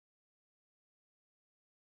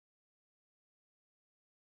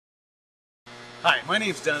Hi, my name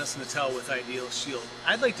is Dennis Nattel with Ideal Shield.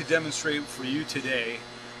 I'd like to demonstrate for you today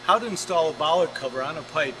how to install a bollard cover on a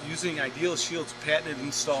pipe using Ideal Shield's patented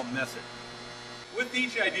install method. With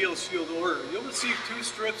each Ideal Shield order, you'll receive 2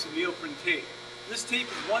 strips of neoprene tape. This tape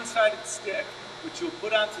is one-sided stick, which you'll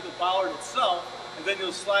put onto the bollard itself, and then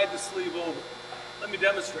you'll slide the sleeve over. Let me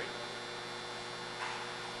demonstrate.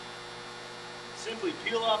 Simply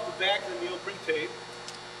peel off the back of the neoprene tape.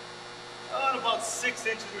 On about 6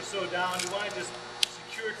 inches or so down, you want to just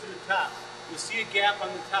secure it to the top. You'll see a gap on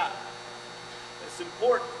the top. That's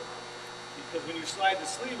important because when you slide the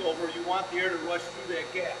sleeve over, you want the air to rush through that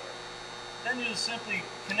gap. Then you'll simply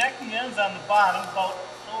connect the ends on the bottom about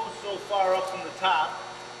so far up from the top.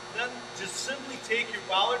 Then just simply take your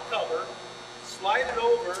bollard cover, slide it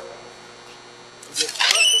over, and just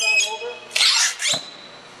press it on over.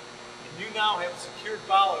 And you now have a secured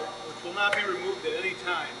bollard which will not be removed at any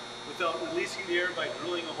time without releasing the air by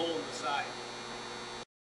drilling a hole in the side.